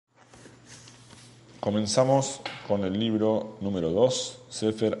Comenzamos con el libro número 2,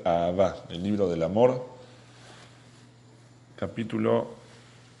 Sefer Ahavá, el libro del amor, capítulo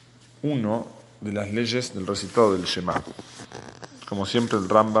 1 de las leyes del recitado del Shema. Como siempre, el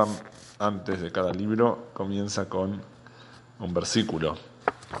Rambam, antes de cada libro, comienza con un versículo.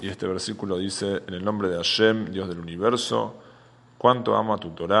 Y este versículo dice: en el nombre de Hashem, Dios del universo, cuánto amo a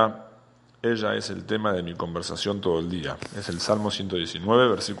tu Torá. Ella es el tema de mi conversación todo el día. Es el Salmo 119,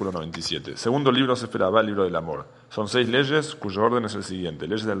 versículo 97. Segundo libro, Sefer Ahavá, libro del amor. Son 6 leyes, cuyo orden es el siguiente: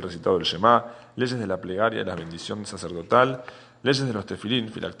 leyes del recitado del Shema, leyes de la plegaria y la bendición sacerdotal, leyes de los tefilín,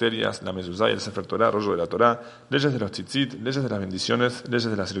 filacterias, la mezuzá y el Sefer Torá, rollo de la Torá, leyes de los tzitzit, leyes de las bendiciones, leyes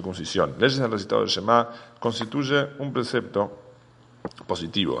de la circuncisión. Leyes del recitado del Shema constituye un precepto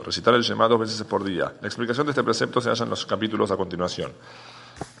positivo. Recitar el Shema 2 veces por día. La explicación de este precepto se halla en los capítulos a continuación.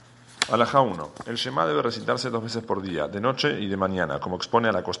 Alajá 1. El Shema debe recitarse 2 veces por día, de noche y de mañana, como expone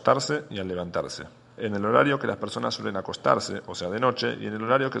al acostarse y al levantarse. En el horario que las personas suelen acostarse, o sea de noche, y en el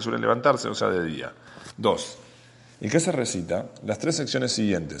horario que suelen levantarse, o sea de día. 2. ¿Y qué se recita? Las 3 secciones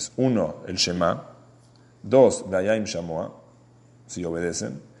siguientes. 1. El Shema. 2. Vayayim Shamoa, si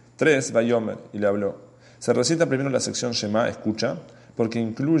obedecen. 3. Vayomer, y le habló. Se recita primero la sección Shema, escucha, porque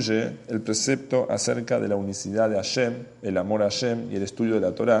incluye el precepto acerca de la unicidad de Hashem, el amor a Hashem y el estudio de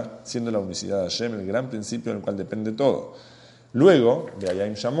la Torá, siendo la unicidad de Hashem el gran principio del cual depende todo. Luego,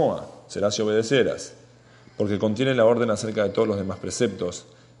 Vayayim Shamoa, serás y obedecerás, porque contiene la orden acerca de todos los demás preceptos,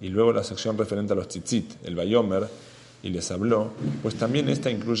 y luego la sección referente a los tzitzit, el Vayomer, y les habló, pues también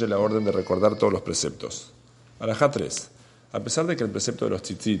esta incluye la orden de recordar todos los preceptos. Alajá 3. A pesar de que el precepto de los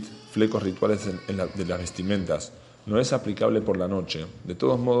tzitzit, flecos rituales de las vestimentas, no es aplicable por la noche, de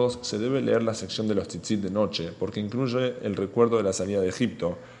todos modos se debe leer la sección de los tzitzit de noche, porque incluye el recuerdo de la salida de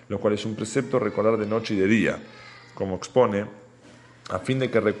Egipto, lo cual es un precepto recordar de noche y de día, como expone, a fin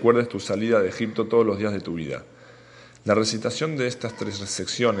de que recuerdes tu salida de Egipto todos los días de tu vida. La recitación de estas 3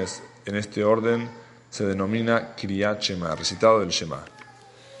 secciones en este orden se denomina Kriyat Shema, recitado del Shema.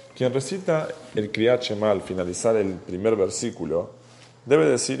 Quien recita el Kriyat Shema al finalizar el primer versículo debe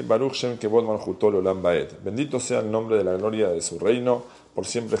decir Baruch Shem Kevod Malchuto Olam Baed, bendito sea el nombre de la gloria de su reino por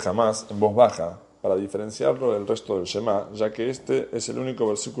siempre jamás, en voz baja, para diferenciarlo del resto del Shema, ya que este es el único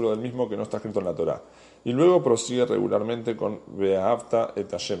versículo del mismo que no está escrito en la Torá. Y luego prosigue regularmente con Ve'ahavta et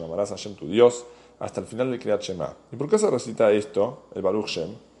Hashem, amarás a Hashem tu Dios, hasta el final del Kriyat Shema. ¿Y por qué se recita esto, el Baruch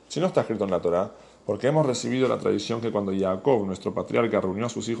Shem, si no está escrito en la Torá? Porque hemos recibido la tradición que cuando Jacob, nuestro patriarca, reunió a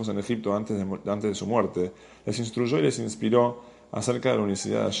sus hijos en Egipto antes de su muerte, les instruyó y les inspiró acerca de la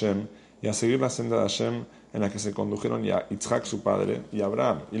unicidad de Hashem y a seguir la senda de Hashem en la que se condujeron ya Yitzhak su padre y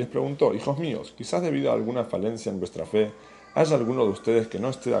Abraham. Y les preguntó: hijos míos, quizás debido a alguna falencia en vuestra fe, ¿haya alguno de ustedes que no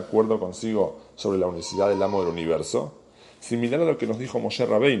esté de acuerdo consigo sobre la unicidad del amo del universo? Similar a lo que nos dijo Moshe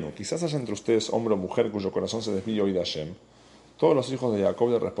Rabbeinu, quizás haya entre ustedes hombre o mujer cuyo corazón se desvíe hoy de Hashem. Todos los hijos de Jacob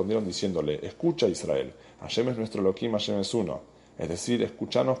le respondieron diciéndole: escucha, Israel, Hashem es nuestro Elohim, Hashem es uno. Es decir,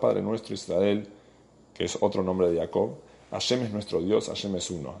 escuchanos, Padre nuestro Israel, que es otro nombre de Jacob, Hashem es nuestro Dios, Hashem es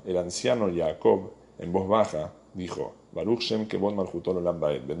uno. El anciano Jacob, en voz baja, dijo: Baruch Shem Kevod Malchuto Olam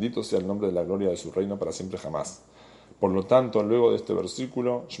Baed, bendito sea el nombre de la gloria de su reino para siempre jamás. Por lo tanto, luego de este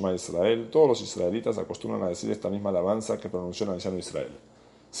versículo, Shema Israel, todos los israelitas acostumbran a decir esta misma alabanza que pronunció el anciano Israel.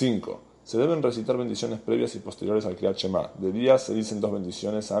 5. Se deben recitar bendiciones previas y posteriores al Kriyat Shema. De día se dicen 2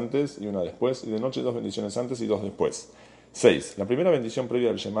 bendiciones antes y una después, y de noche 2 bendiciones antes y 2 después. 6. La primera bendición previa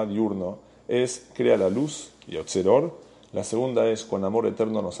del Shema diurno es crea la luz, y Otzeror. La segunda es con amor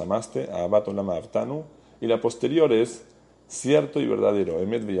eterno nos amaste, Ahavat Olam Ahavtanu. Y la posterior es cierto y verdadero,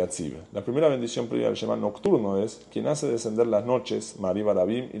 Emet Veyatziv. La primera bendición previa del Shema nocturno es quien hace descender las noches, Ma'ariv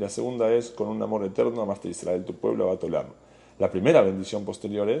Arabim. Y la segunda es con un amor eterno amaste a Israel, tu pueblo, Ahavat Olam. La primera bendición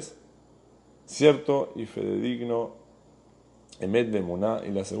posterior es cierto y fidedigno, Emet Bemuná,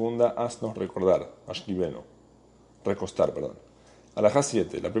 y la segunda, haznos recordar, Ashkiveno, recostar, perdón. Alajá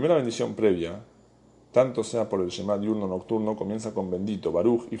 7. La primera bendición previa, tanto sea por el Shema diurno o nocturno, comienza con bendito,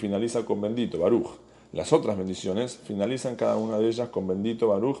 Baruch, y finaliza con bendito, Baruch. Las otras bendiciones finalizan cada una de ellas con bendito,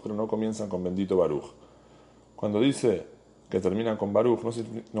 Baruch, pero no comienzan con bendito, Baruch. Cuando dice que termina con Baruch,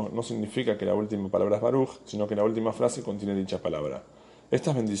 no significa que la última palabra es Baruch, sino que la última frase contiene dicha palabra.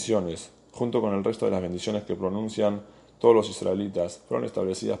 Estas bendiciones, junto con el resto de las bendiciones que pronuncian todos los israelitas, fueron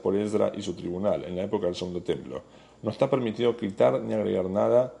establecidas por Ezra y su tribunal en la época del segundo templo. No está permitido quitar ni agregar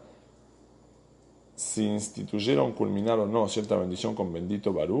nada. Si instituyeron culminar o no cierta bendición con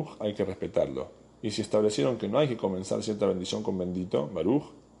bendito Baruch, hay que respetarlo. Y si establecieron que no hay que comenzar cierta bendición con bendito Baruch,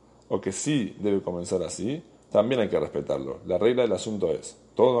 o que sí debe comenzar así, también hay que respetarlo. La regla del asunto es: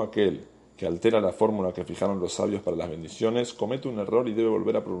 todo aquel que altera la fórmula que fijaron los sabios para las bendiciones comete un error y debe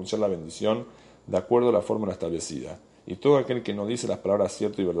volver a pronunciar la bendición de acuerdo a la fórmula establecida. Y todo aquel que no dice las palabras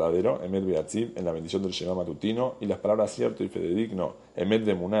cierto y verdadero, Emet Beatzib, en la bendición del Shema matutino, y las palabras cierto y fidedigno, Emet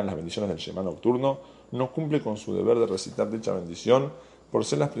de Muná, en las bendiciones del Shema nocturno, no cumple con su deber de recitar dicha bendición por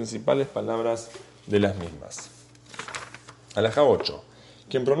ser las principales palabras de las mismas. Alajá 8.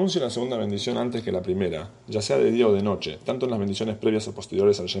 Quien pronuncie la segunda bendición antes que la primera, ya sea de día o de noche, tanto en las bendiciones previas o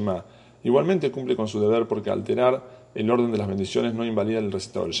posteriores al Shema, igualmente cumple con su deber porque alterar el orden de las bendiciones no invalida el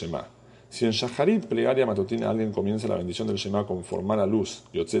recitado del Shema. Si en Shaharit, plegaria matutina, alguien comienza la bendición del Shema con formar la luz,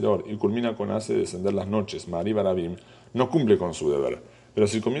 Yotzer Or, y culmina con hace descender las noches, Ma'ariv Arabim, no cumple con su deber. Pero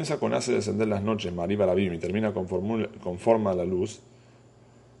si comienza con hace descender las noches, Ma'ariv Arabim, y termina con forma la luz,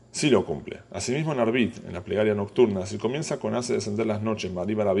 sí lo cumple. Asimismo en Arbit, en la plegaria nocturna, si comienza con hace descender las noches,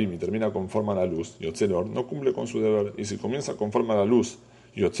 Ma'ariv Arabim, y termina con forma la luz, Yotzer Or, no cumple con su deber. Y si comienza con forma la luz,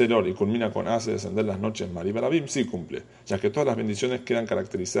 Yotzer Or, y culmina con hace descender las noches, Ma'ariv Arabim, sí cumple, ya que todas las bendiciones quedan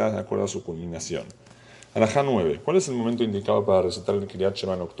caracterizadas de acuerdo a su culminación. Alajá 9. ¿Cuál es el momento indicado para recitar el Kriyat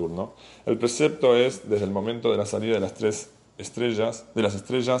Shema nocturno? El precepto es desde el momento de la salida de las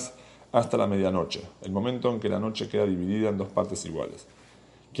estrellas hasta la medianoche, el momento en que la noche queda dividida en dos partes iguales.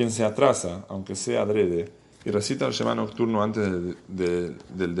 Quien se atrasa, aunque sea adrede, y recita el Shema nocturno antes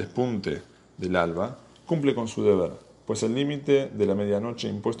del despunte del alba, cumple con su deber, pues el límite de la medianoche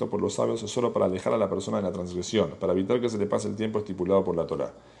impuesto por los sabios es solo para alejar a la persona de la transgresión, para evitar que se le pase el tiempo estipulado por la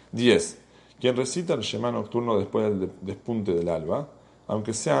Torá. 10. Quien recita el Shema nocturno después del despunte del alba,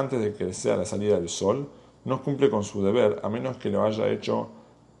 aunque sea antes de que sea la salida del sol, no cumple con su deber a menos que lo haya hecho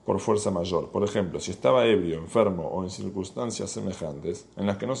por fuerza mayor. Por ejemplo, si estaba ebrio, enfermo o en circunstancias semejantes en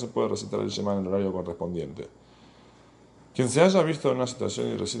las que no se puede recitar el Shema en el horario correspondiente. Quien se haya visto en una situación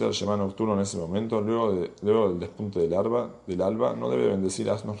y recita el Shema nocturno en ese momento, luego del despunte del alba, no debe bendecir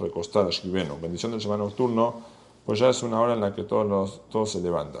asnos recostar a Shiveno, bendición del Shema nocturno, pues ya es una hora en la que todos se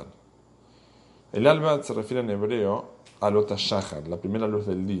levantan. El alba se refiere en hebreo a Lota Shahar, la primera luz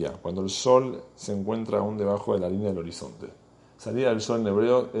del día, cuando el sol se encuentra aún debajo de la línea del horizonte. Salida del sol en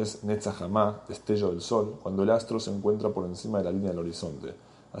hebreo es Netzahama, destello del sol, cuando el astro se encuentra por encima de la línea del horizonte.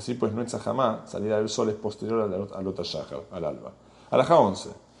 Así pues, Netzahama, salida del sol, es posterior a Lota Shahar, al alba. Alajá 11.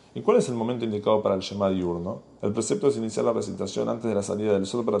 ¿Y cuál es el momento indicado para el Shema diurno? El precepto es iniciar la recitación antes de la salida del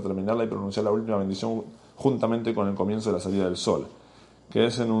sol para terminarla y pronunciar la última bendición juntamente con el comienzo de la salida del sol, que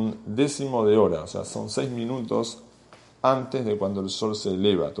es en un décimo de hora, o sea, son 6 minutos antes de cuando el sol se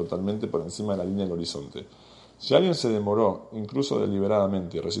eleva totalmente por encima de la línea del horizonte. Si alguien se demoró, incluso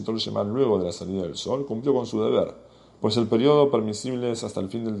deliberadamente, y recitó el Shema luego de la salida del sol, cumplió con su deber, pues el periodo permisible es hasta el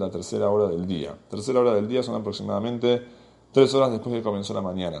fin de la tercera hora del día. Tercera hora del día son aproximadamente 3 horas después de que comenzó la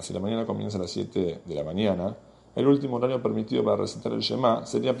mañana. Si la mañana comienza a las 7 de la mañana, el último horario permitido para recitar el Shema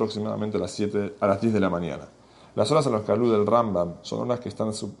sería aproximadamente a las 10 de la mañana. Las horas a las que alude el Rambam son horas que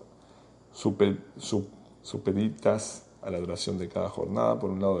están supeditas a la duración de cada jornada, por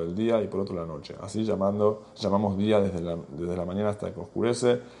un lado del día y por otro la noche. Así llamamos día desde la mañana hasta que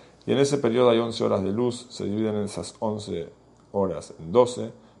oscurece, y en ese periodo hay 11 horas de luz, se dividen esas 11 horas en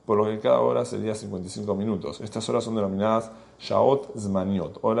 12, por lo que cada hora sería 55 minutos. Estas horas son denominadas Shaot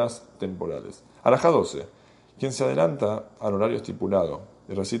Zmaniot, horas temporales. Alajá 12. Quien se adelanta al horario estipulado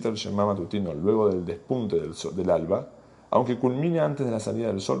y recita el Shema matutino luego del despunte del alba, aunque culmine antes de la salida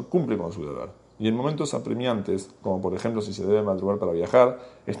del sol, cumple con su deber. Y en momentos apremiantes, como por ejemplo si se debe madrugar para viajar,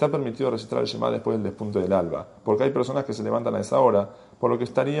 está permitido recitar el Shema después del despunte del alba, porque hay personas que se levantan a esa hora, por lo que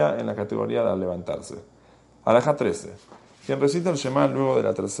estaría en la categoría de al levantarse. Alajá 13. Quien recita el Shema luego de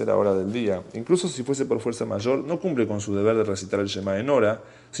la tercera hora del día, incluso si fuese por fuerza mayor, no cumple con su deber de recitar el Shema en hora,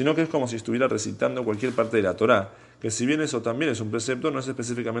 sino que es como si estuviera recitando cualquier parte de la Torá, que si bien eso también es un precepto, no es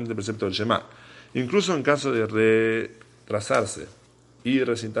específicamente el precepto del Shema. Incluso en caso de retrasarse y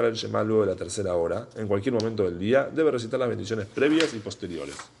recitar el Shema luego de la tercera hora, en cualquier momento del día, debe recitar las bendiciones previas y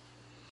posteriores.